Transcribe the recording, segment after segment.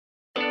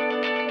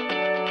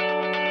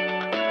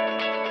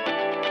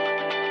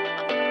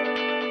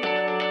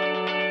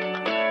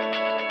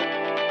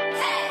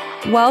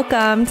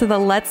Welcome to the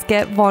Let's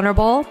Get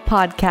Vulnerable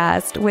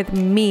podcast with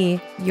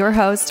me, your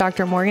host,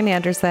 Dr. Morgan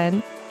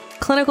Anderson,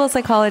 clinical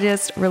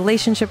psychologist,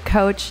 relationship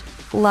coach,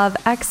 love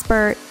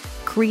expert,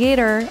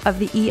 creator of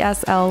the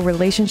ESL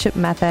relationship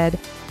method,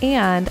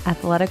 and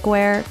athletic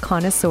wear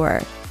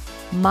connoisseur.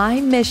 My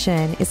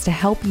mission is to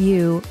help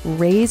you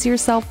raise your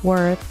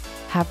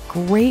self-worth, have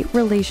great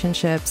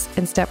relationships,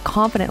 and step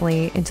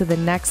confidently into the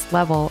next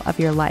level of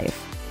your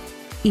life.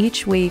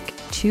 Each week,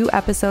 2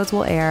 episodes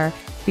will air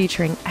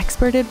featuring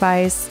expert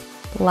advice,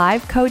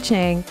 live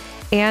coaching,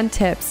 and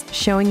tips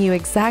showing you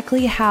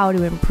exactly how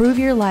to improve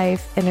your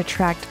life and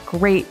attract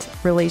great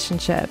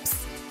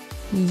relationships.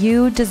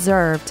 You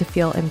deserve to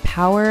feel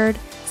empowered,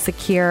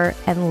 secure,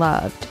 and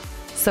loved.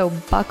 So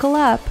buckle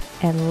up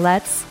and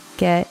let's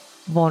get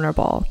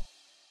vulnerable.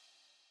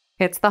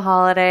 It's the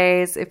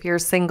holidays. If you're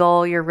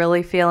single, you're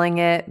really feeling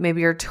it.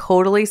 Maybe you're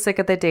totally sick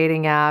of the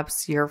dating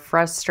apps. You're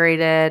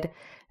frustrated.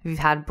 You've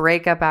had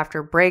breakup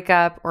after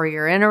breakup, or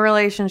you're in a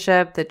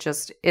relationship that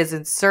just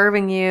isn't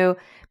serving you.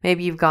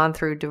 Maybe you've gone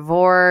through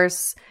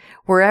divorce.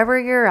 Wherever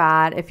you're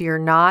at, if you're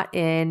not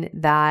in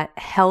that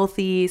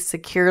healthy,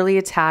 securely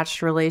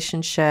attached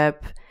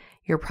relationship,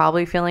 you're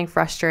probably feeling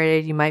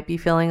frustrated. You might be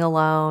feeling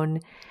alone.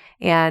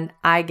 And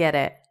I get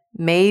it.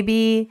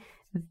 Maybe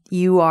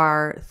you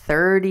are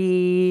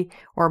 30,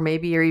 or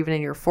maybe you're even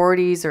in your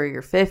 40s or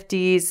your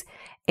 50s,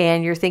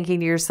 and you're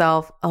thinking to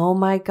yourself, oh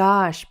my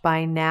gosh,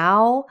 by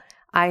now,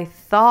 I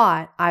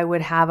thought I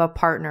would have a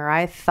partner.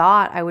 I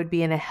thought I would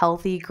be in a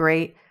healthy,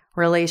 great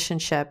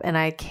relationship, and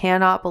I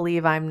cannot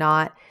believe I'm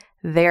not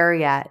there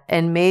yet.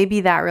 And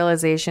maybe that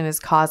realization is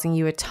causing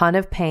you a ton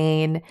of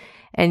pain,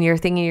 and you're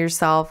thinking to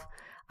yourself,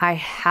 I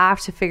have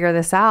to figure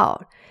this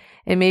out.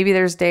 And maybe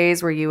there's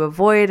days where you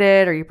avoid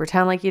it, or you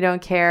pretend like you don't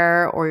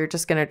care, or you're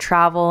just going to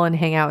travel and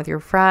hang out with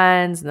your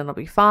friends and then it'll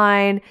be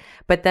fine.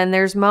 But then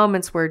there's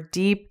moments where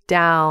deep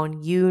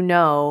down, you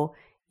know,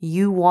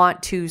 you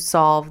want to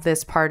solve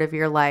this part of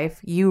your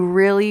life. You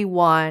really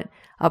want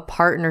a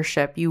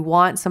partnership. You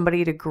want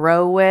somebody to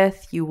grow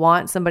with. You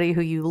want somebody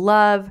who you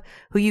love,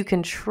 who you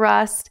can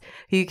trust,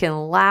 who you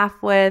can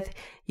laugh with.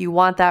 You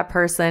want that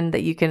person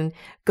that you can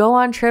go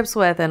on trips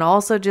with and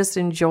also just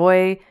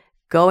enjoy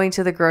going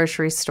to the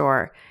grocery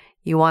store.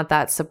 You want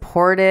that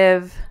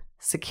supportive,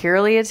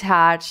 securely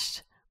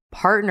attached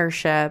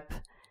partnership.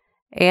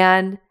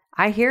 And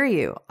I hear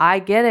you. I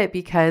get it,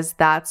 because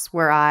that's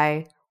where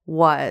I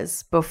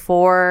was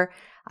before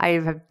I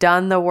have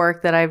done the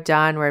work that I've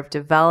done, where I've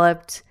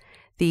developed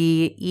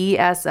the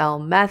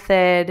ESL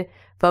method,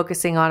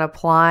 focusing on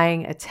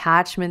applying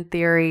attachment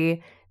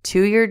theory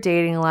to your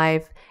dating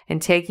life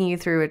and taking you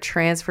through a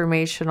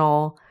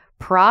transformational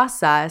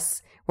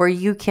process where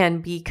you can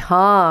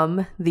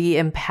become the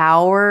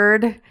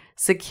empowered,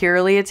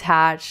 securely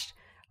attached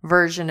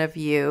version of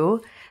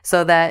you,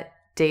 so that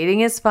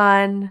dating is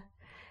fun.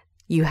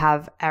 You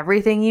have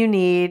everything you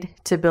need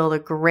to build a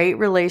great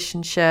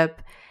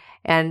relationship.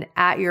 And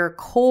at your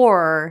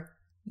core,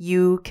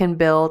 you can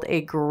build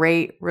a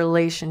great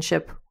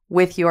relationship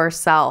with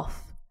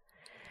yourself.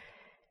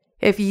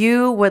 If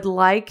you would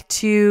like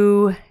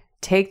to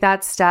take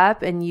that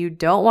step and you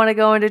don't want to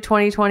go into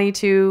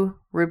 2022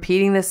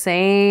 repeating the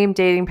same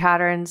dating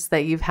patterns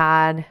that you've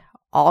had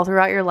all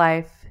throughout your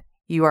life,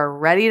 you are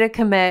ready to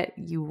commit,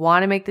 you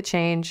want to make the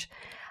change,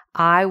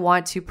 I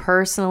want to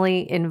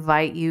personally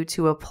invite you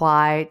to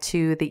apply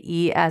to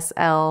the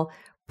ESL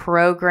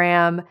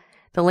program.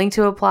 The link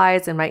to apply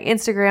is in my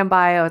Instagram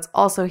bio. It's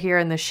also here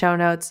in the show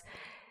notes.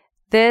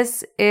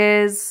 This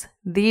is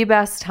the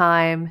best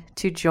time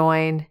to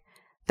join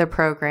the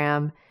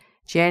program.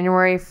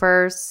 January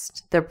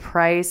 1st, the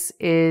price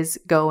is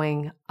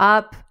going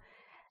up.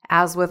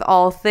 As with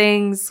all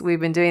things,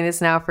 we've been doing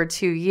this now for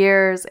 2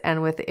 years,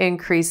 and with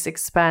increased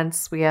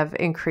expense, we have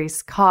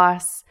increased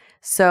costs.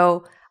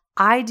 So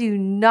I do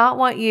not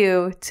want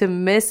you to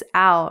miss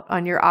out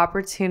on your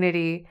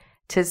opportunity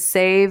to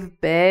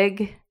save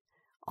big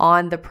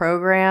on the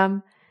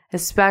program,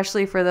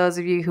 especially for those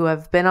of you who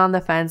have been on the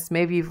fence.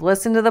 Maybe you've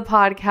listened to the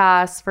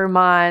podcast for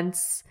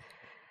months,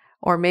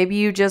 or maybe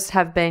you just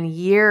have been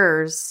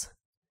years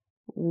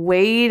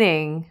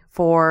waiting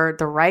for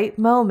the right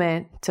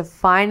moment to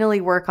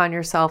finally work on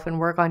yourself and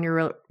work on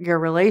your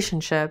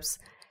relationships.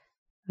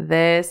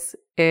 This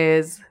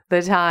is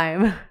the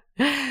time.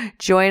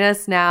 Join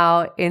us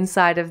now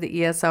inside of the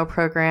ESL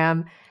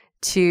program.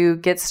 To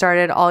get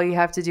started, all you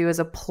have to do is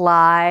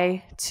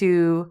apply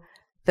to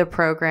the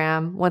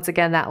program. Once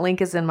again, that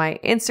link is in my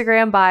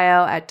Instagram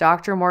bio at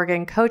Dr.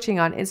 Morgan Coaching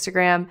on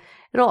Instagram.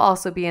 It'll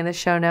also be in the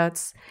show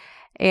notes.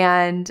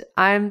 And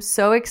I'm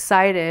so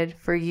excited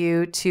for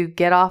you to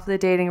get off the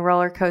dating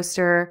roller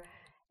coaster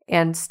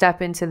and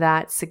step into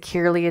that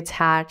securely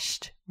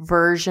attached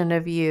version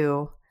of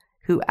you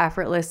who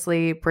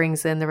effortlessly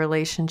brings in the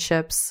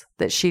relationships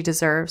that she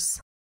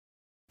deserves.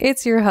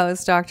 It's your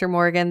host, Dr.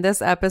 Morgan.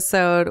 This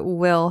episode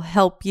will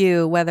help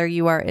you whether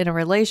you are in a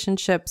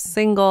relationship,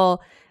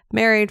 single,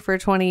 married for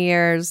 20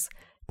 years,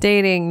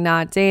 dating,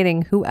 not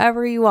dating,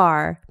 whoever you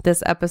are,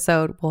 this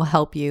episode will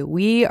help you.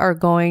 We are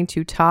going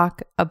to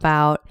talk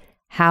about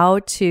how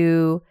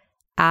to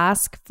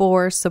ask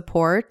for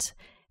support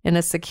in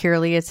a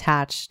securely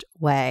attached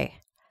way.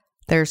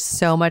 There's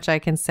so much I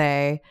can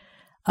say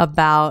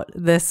about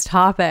this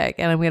topic,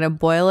 and I'm going to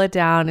boil it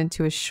down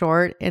into a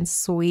short and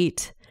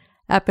sweet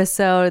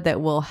episode that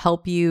will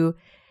help you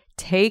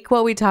take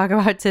what we talk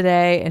about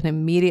today and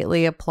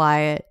immediately apply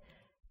it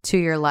to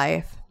your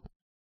life.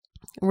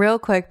 Real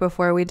quick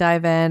before we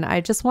dive in,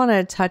 I just want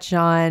to touch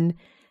on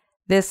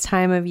this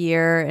time of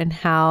year and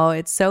how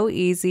it's so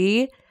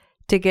easy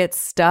to get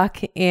stuck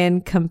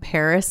in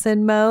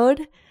comparison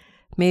mode.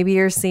 Maybe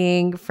you're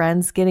seeing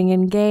friends getting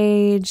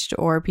engaged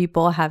or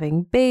people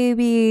having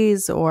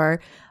babies or,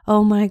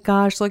 oh my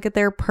gosh, look at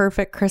their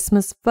perfect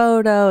Christmas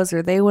photos,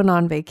 or they went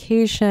on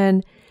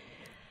vacation.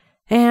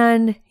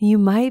 And you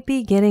might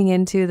be getting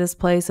into this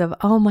place of,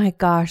 oh my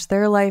gosh,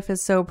 their life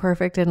is so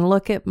perfect and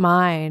look at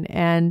mine.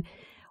 And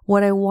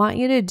what I want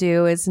you to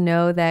do is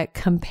know that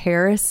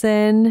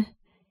comparison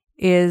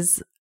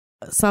is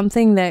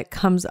something that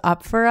comes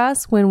up for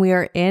us when we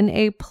are in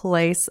a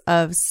place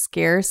of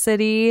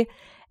scarcity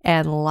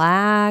and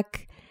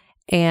lack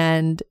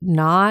and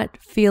not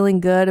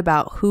feeling good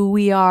about who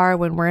we are,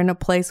 when we're in a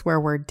place where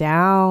we're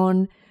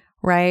down,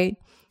 right?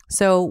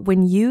 So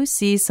when you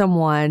see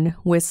someone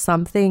with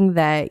something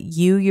that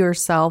you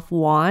yourself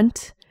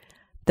want,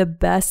 the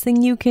best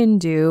thing you can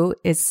do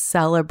is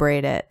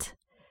celebrate it.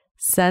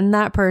 Send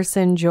that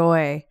person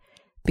joy.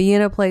 Be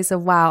in a place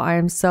of, wow, I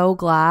am so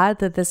glad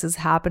that this is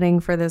happening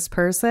for this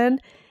person.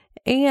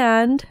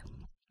 And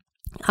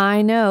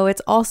I know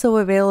it's also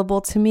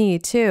available to me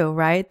too,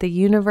 right? The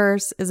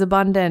universe is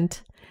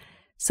abundant.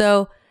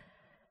 So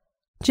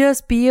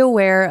just be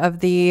aware of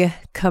the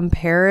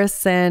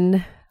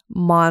comparison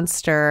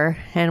monster.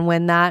 And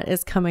when that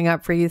is coming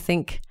up for you,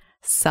 think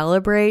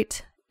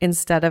celebrate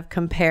instead of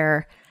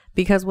compare.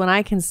 Because when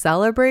I can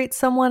celebrate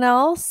someone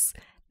else,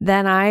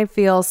 then I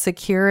feel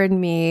secure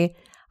in me.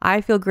 I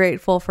feel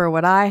grateful for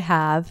what I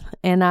have.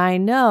 And I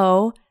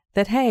know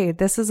that, hey,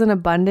 this is an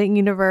abundant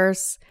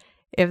universe.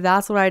 If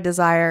that's what I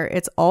desire,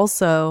 it's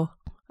also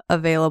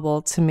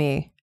available to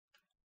me.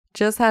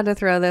 Just had to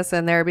throw this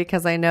in there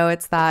because I know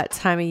it's that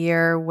time of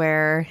year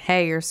where,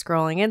 hey, you're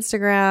scrolling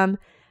Instagram.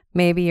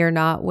 Maybe you're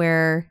not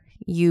where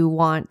you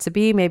want to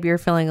be. Maybe you're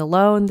feeling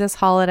alone this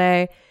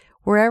holiday.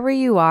 Wherever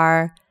you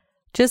are,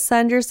 just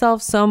send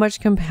yourself so much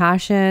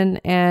compassion.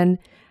 And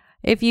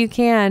if you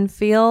can,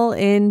 feel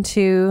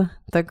into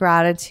the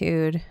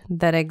gratitude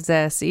that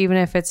exists, even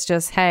if it's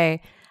just,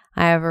 hey,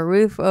 I have a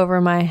roof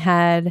over my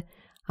head.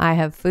 I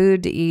have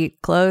food to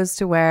eat, clothes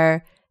to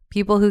wear,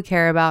 people who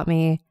care about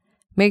me.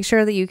 Make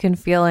sure that you can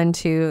feel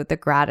into the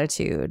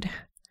gratitude.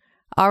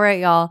 All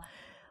right, y'all,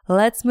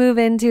 let's move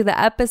into the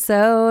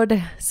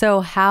episode. So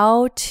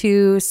how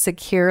to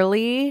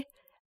securely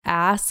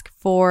ask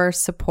for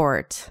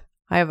support.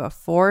 I have a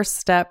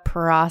 4-step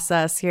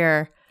process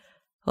here.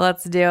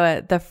 Let's do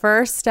it. The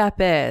first step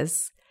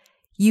is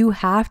you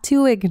have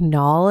to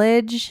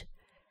acknowledge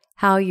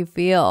how you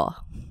feel.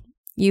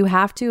 You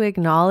have to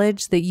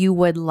acknowledge that you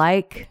would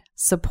like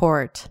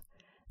support,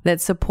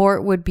 that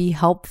support would be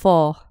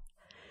helpful.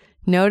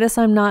 Notice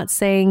I'm not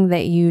saying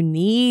that you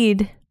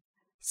need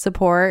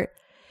support,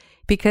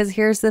 because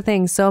here's the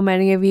thing. So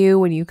many of you,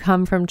 when you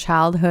come from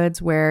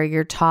childhoods where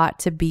you're taught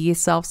to be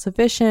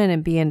self-sufficient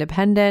and be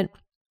independent,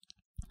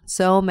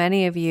 so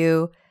many of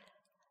you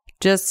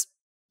just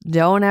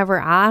don't ever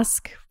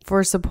ask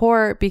for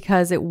support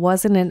because it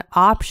wasn't an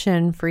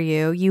option for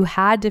you. You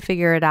had to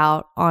figure it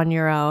out on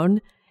your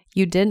own.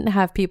 You didn't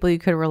have people you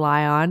could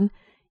rely on.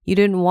 You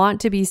didn't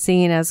want to be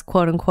seen as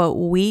quote unquote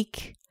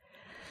weak.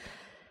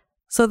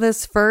 So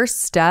this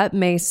first step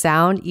may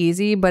sound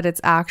easy, but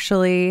it's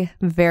actually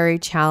very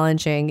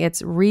challenging.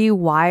 It's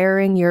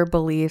rewiring your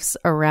beliefs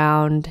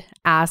around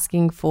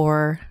asking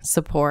for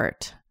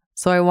support.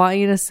 So I want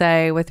you to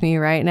say with me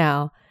right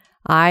now,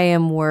 I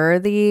am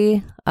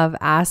worthy of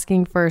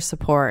asking for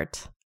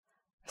support.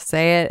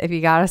 Say it. If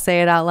you got to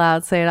say it out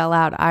loud, say it out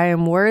loud. I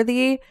am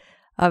worthy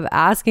of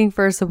asking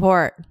for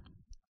support.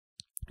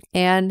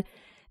 And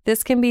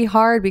this can be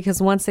hard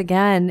because once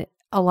again,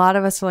 a lot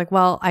of us are like,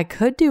 well, I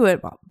could do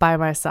it by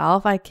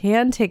myself. I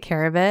can take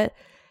care of it.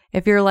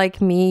 If you're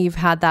like me, you've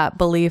had that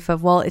belief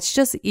of, well, it's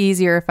just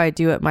easier if I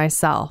do it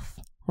myself,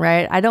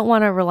 right? I don't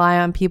want to rely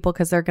on people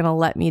because they're going to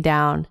let me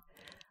down.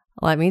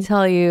 Let me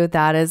tell you,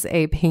 that is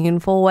a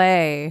painful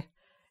way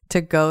to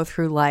go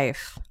through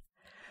life.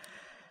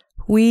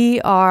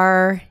 We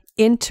are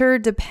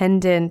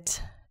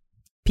interdependent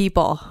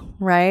people,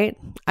 right?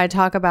 I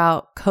talk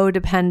about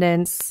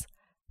codependence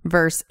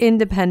versus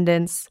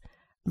independence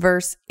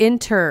versus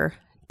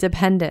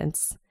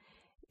interdependence.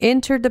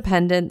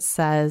 Interdependence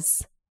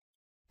says,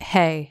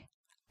 hey,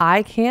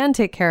 I can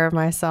take care of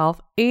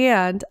myself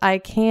and I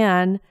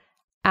can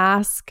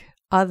ask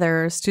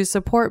others to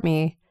support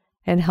me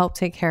and help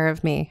take care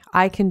of me.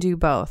 I can do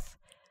both.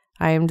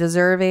 I am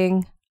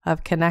deserving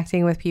of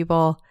connecting with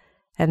people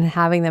and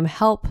having them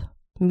help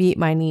meet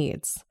my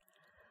needs.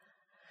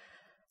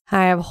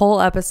 I have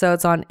whole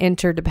episodes on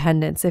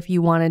interdependence if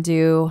you want to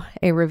do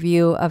a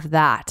review of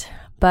that.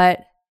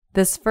 But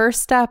This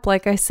first step,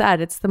 like I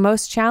said, it's the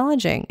most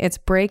challenging. It's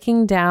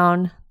breaking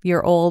down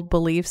your old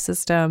belief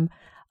system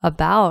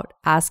about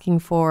asking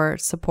for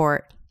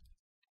support.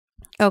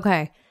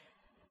 Okay.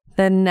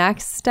 The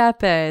next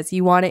step is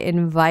you want to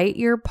invite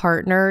your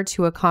partner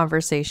to a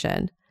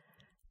conversation.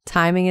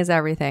 Timing is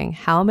everything.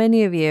 How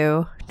many of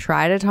you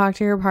try to talk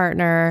to your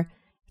partner?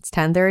 It's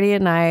 10:30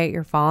 at night,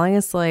 you're falling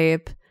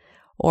asleep,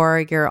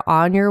 or you're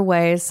on your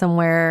way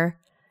somewhere.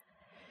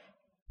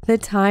 The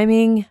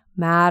timing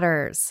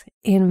matters.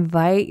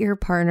 Invite your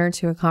partner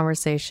to a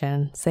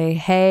conversation. Say,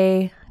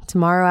 hey,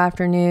 tomorrow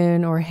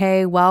afternoon, or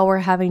hey, while we're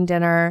having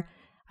dinner,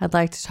 I'd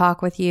like to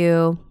talk with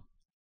you.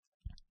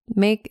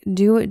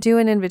 Do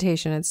an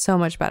invitation. It's so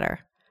much better.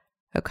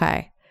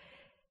 Okay.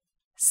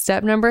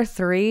 Step number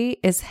 3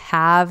 is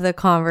have the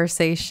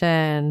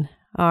conversation.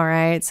 All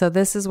right. So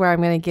this is where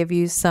I'm going to give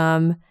you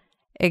some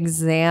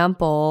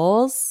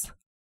examples.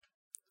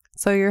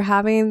 So you're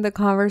having the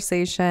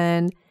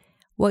conversation.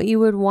 What you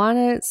would want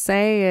to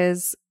say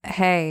is,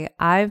 hey,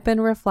 I've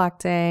been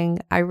reflecting.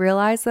 I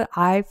realize that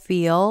I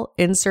feel,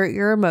 insert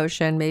your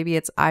emotion. Maybe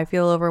it's I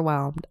feel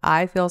overwhelmed.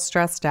 I feel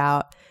stressed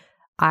out.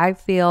 I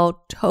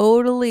feel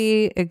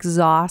totally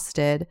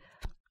exhausted.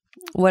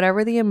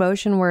 Whatever the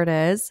emotion word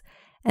is.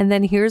 And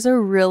then here's a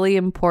really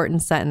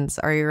important sentence.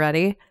 Are you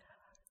ready?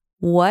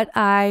 What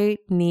I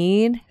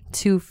need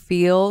to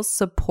feel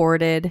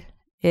supported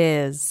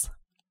is.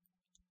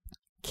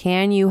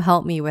 Can you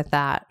help me with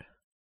that?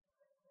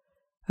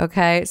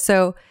 Okay,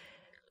 so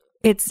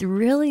it's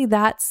really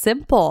that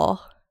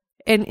simple.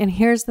 And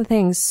here's the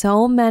thing.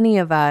 So many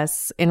of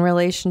us in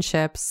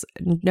relationships,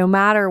 no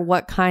matter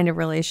what kind of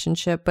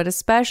relationship, but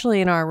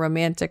especially in our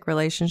romantic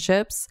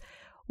relationships,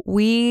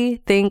 we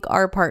think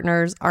our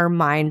partners are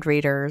mind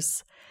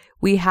readers.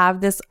 We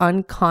have this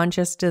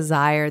unconscious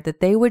desire that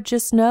they would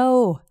just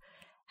know.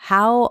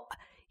 How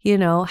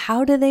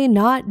do they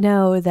not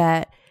know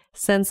that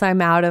since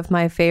I'm out of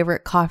my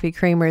favorite coffee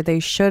creamer, they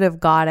should have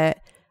got it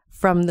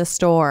from the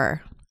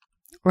store,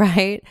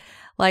 right?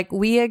 Like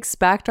we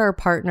expect our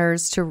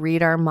partners to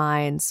read our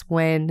minds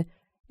when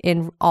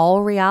in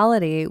all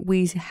reality,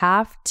 we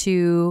have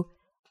to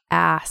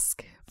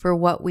ask for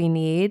what we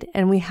need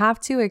and we have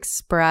to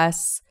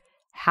express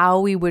how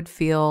we would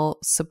feel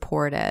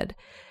supported.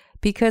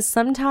 Because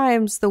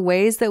sometimes the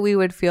ways that we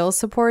would feel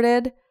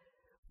supported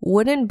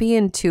wouldn't be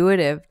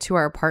intuitive to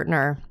our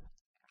partner.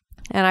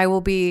 And I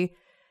will be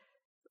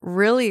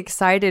really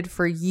excited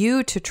for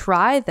you to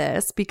try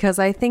this because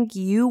I think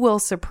you will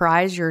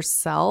surprise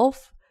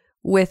yourself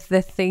with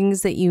the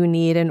things that you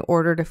need in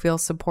order to feel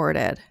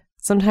supported.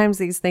 Sometimes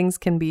these things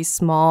can be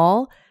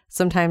small,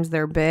 sometimes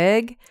they're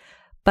big,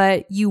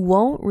 but you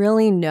won't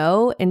really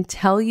know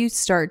until you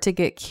start to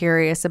get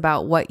curious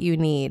about what you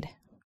need.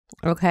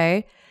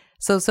 Okay?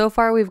 So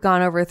far we've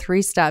gone over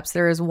 3 steps.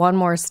 There is one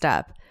more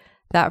step.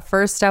 That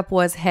first step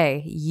was,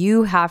 hey,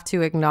 you have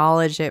to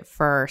acknowledge it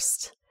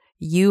first.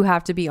 You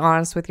have to be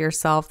honest with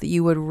yourself that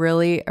you would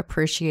really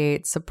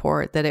appreciate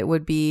support, that it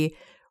would be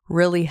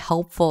really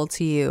helpful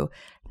to you.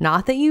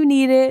 Not that you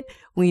need it.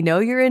 We know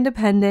you're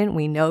independent.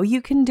 We know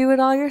you can do it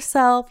all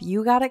yourself.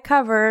 You got it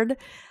covered.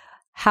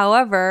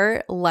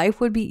 However, life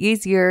would be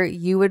easier.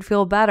 You would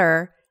feel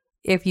better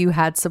if you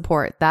had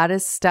support. That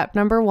is step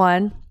number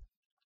 1.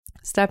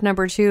 Step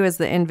number 2 is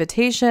the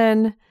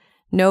invitation.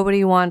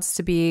 Nobody wants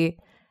to be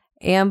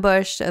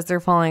ambushed as they're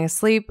falling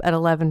asleep at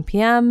 11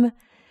 p.m.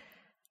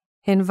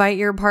 Invite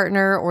your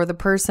partner or the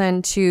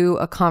person to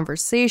a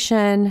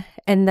conversation.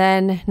 And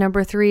then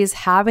number 3 is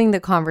having the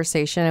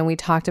conversation. And we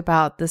talked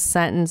about the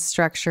sentence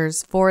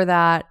structures for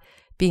that,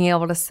 being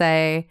able to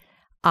say,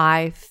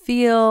 I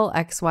feel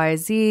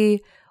XYZ.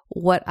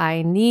 What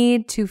I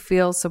need to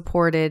feel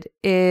supported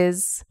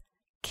is,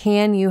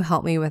 can you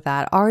help me with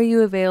that? Are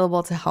you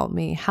available to help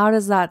me? How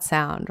does that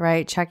sound,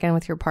 right? Check in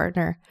with your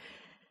partner.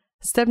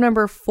 Step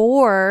number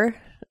 4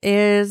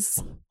 is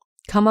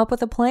come up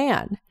with a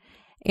plan.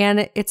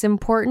 And it's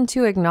important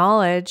to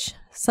acknowledge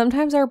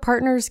sometimes our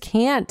partners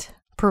can't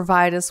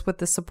provide us with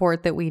the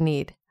support that we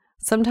need.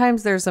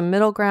 Sometimes there's a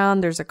middle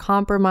ground, there's a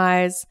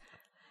compromise,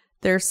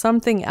 there's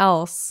something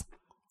else,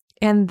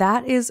 and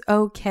that is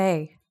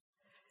okay.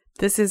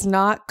 This is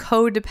not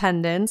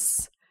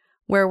codependence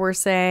where we're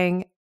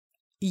saying,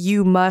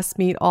 you must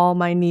meet all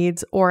my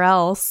needs or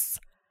else,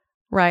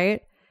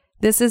 right?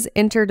 This is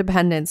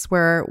interdependence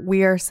where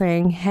we are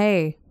saying,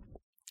 hey,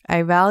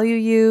 I value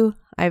you.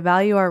 I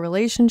value our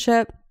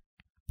relationship.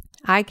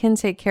 I can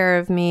take care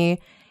of me,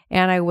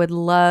 and I would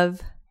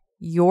love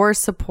your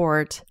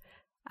support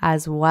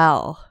as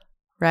well,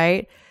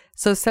 right?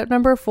 So step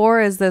number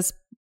 4 is this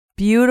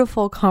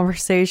beautiful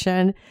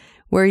conversation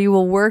where you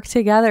will work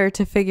together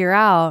to figure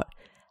out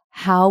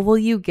how will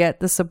you get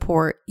the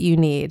support you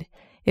need.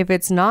 If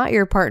it's not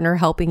your partner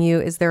helping you,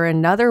 is there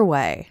another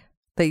way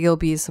that you'll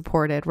be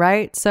supported,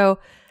 right? So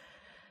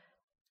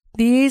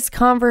these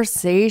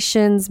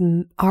conversations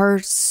are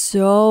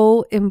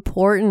so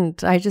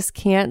important. I just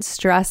can't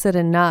stress it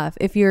enough.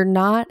 If you're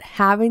not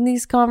having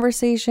these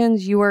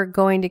conversations, you are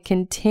going to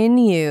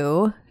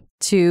continue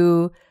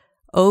to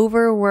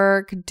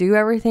overwork, do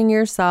everything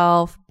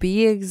yourself,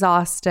 be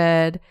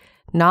exhausted,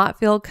 not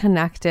feel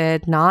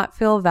connected, not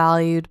feel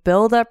valued,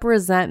 build up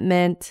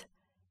resentment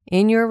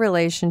in your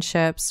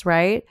relationships,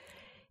 right?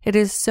 It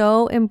is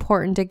so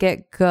important to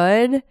get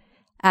good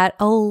at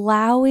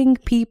allowing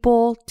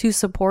people to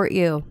support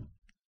you.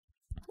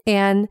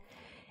 And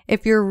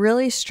if you're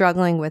really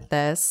struggling with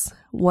this,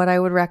 what I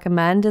would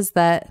recommend is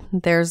that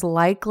there's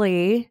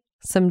likely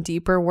some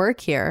deeper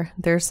work here.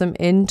 There's some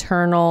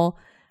internal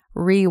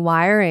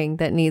rewiring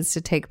that needs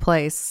to take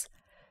place.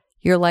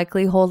 You're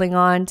likely holding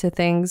on to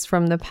things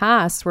from the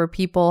past where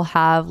people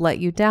have let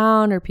you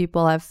down or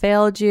people have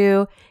failed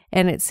you,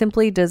 and it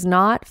simply does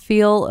not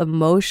feel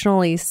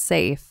emotionally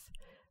safe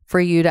for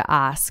you to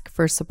ask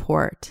for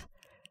support.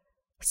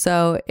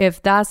 So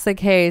if that's the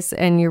case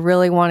and you're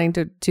really wanting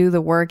to do the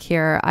work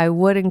here, I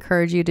would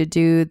encourage you to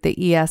do the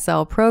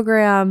ESL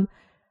program.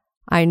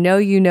 I know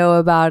you know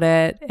about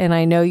it, and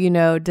I know you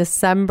know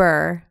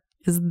December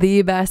is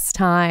the best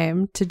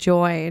time to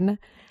join.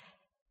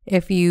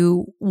 If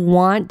you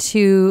want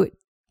to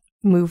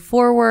move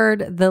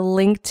forward, the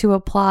link to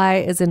apply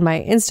is in my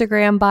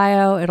Instagram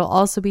bio. It'll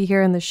also be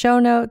here in the show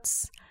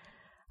notes.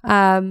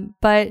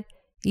 But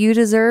you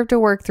deserve to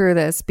work through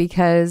this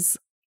because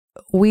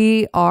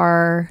we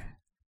are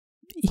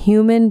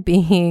human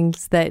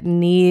beings that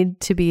need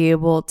to be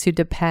able to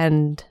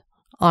depend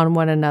on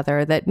one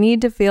another, that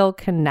need to feel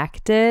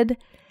connected.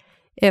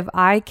 If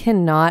I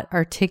cannot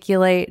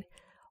articulate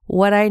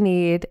what I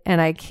need and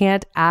I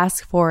can't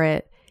ask for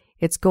it,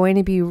 it's going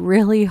to be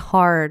really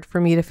hard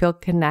for me to feel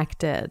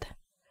connected.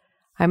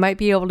 I might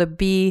be able to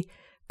be,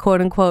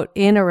 quote unquote,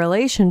 in a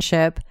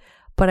relationship,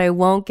 but I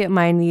won't get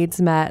my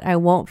needs met. I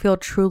won't feel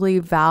truly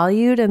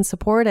valued and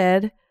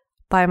supported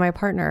by my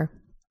partner.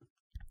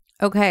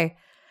 Okay.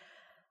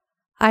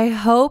 I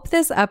hope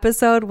this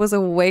episode was a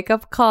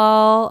wake-up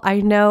call. I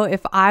know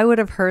if I would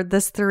have heard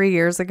this 3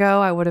 years ago,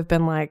 I would have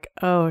been like,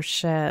 oh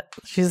shit,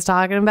 she's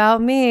talking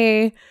about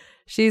me.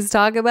 She's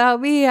talking about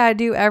me. I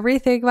do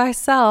everything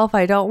myself.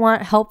 I don't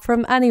want help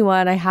from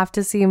anyone. I have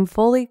to seem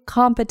fully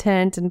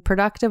competent and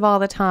productive all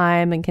the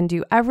time and can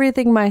do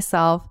everything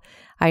myself.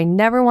 I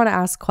never want to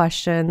ask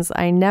questions.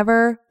 I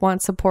never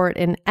want support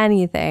in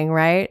anything,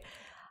 right?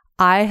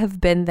 I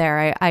have been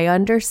there. I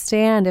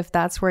understand if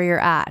that's where you're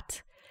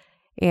at.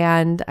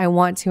 And I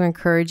want to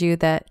encourage you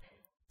that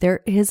there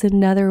is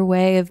another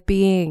way of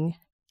being.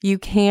 You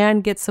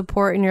can get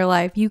support in your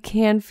life. You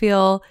can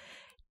feel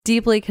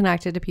deeply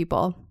connected to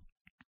people.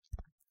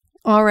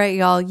 All right,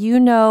 y'all, you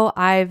know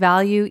I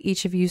value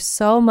each of you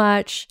so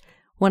much.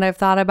 When I've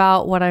thought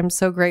about what I'm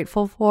so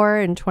grateful for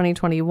in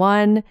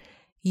 2021,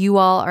 you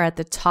all are at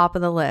the top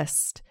of the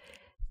list.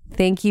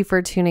 Thank you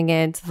for tuning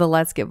in to the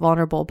Let's Get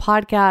Vulnerable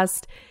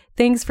podcast.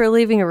 Thanks for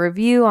leaving a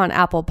review on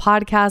Apple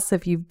Podcasts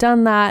if you've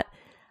done that.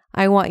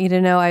 I want you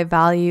to know I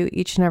value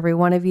each and every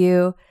one of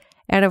you.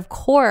 And of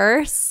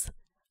course,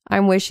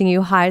 I'm wishing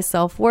you high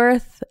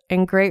self-worth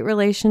and great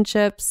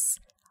relationships.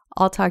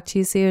 I'll talk to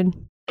you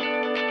soon.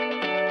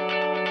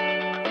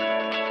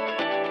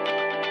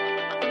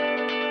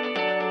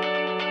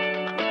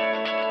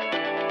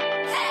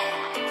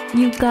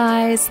 You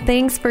guys,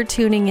 thanks for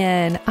tuning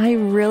in. I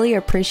really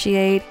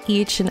appreciate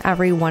each and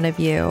every one of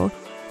you.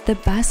 The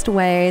best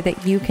way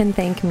that you can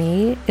thank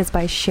me is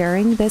by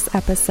sharing this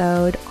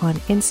episode on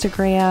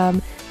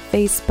Instagram,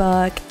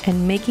 Facebook,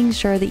 and making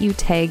sure that you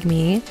tag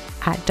me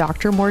at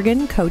Dr.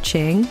 Morgan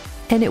Coaching.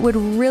 And it would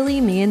really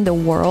mean the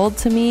world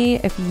to me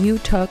if you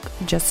took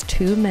just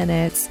 2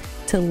 minutes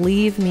to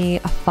leave me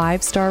a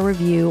 5-star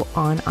review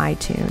on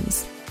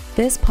iTunes.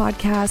 This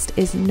podcast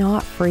is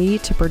not free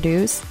to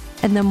produce.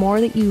 And the more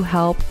that you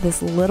help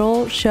this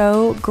little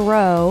show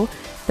grow,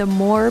 the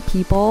more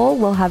people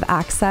will have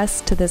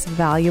access to this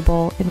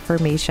valuable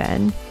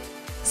information.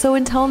 So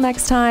until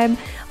next time,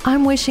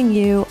 I'm wishing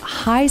you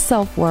high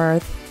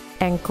self-worth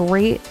and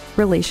great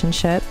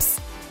relationships.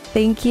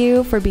 Thank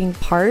you for being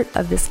part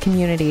of this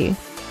community.